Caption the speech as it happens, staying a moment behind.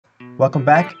Welcome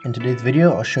back. In today's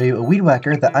video, I'll show you a weed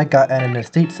whacker that I got at an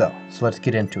estate sale. So let's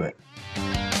get into it.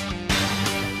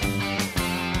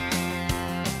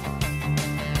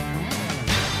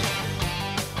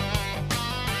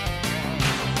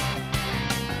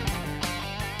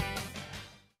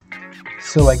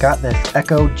 So I got this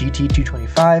Echo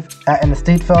GT225 at an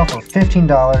estate sale for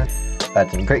 $15.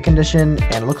 That's in great condition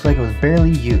and it looks like it was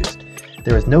barely used.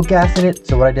 There was no gas in it,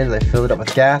 so what I did is I filled it up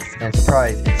with gas and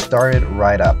surprise, it started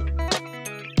right up.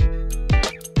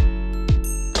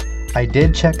 I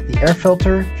did check the air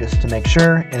filter just to make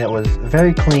sure and it was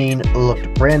very clean,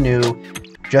 looked brand new,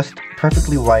 just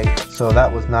perfectly white, so that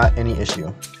was not any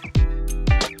issue.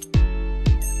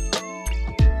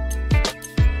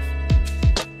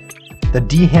 The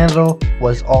D handle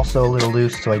was also a little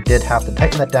loose, so I did have to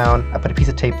tighten that down. I put a piece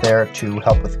of tape there to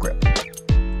help with grip.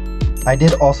 I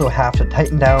did also have to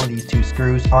tighten down these two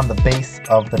screws on the base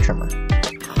of the trimmer.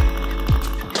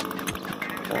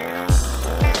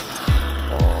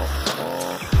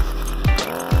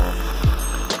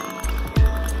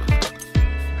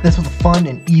 This was a fun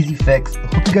and easy fix.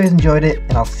 I hope you guys enjoyed it,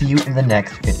 and I'll see you in the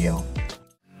next video.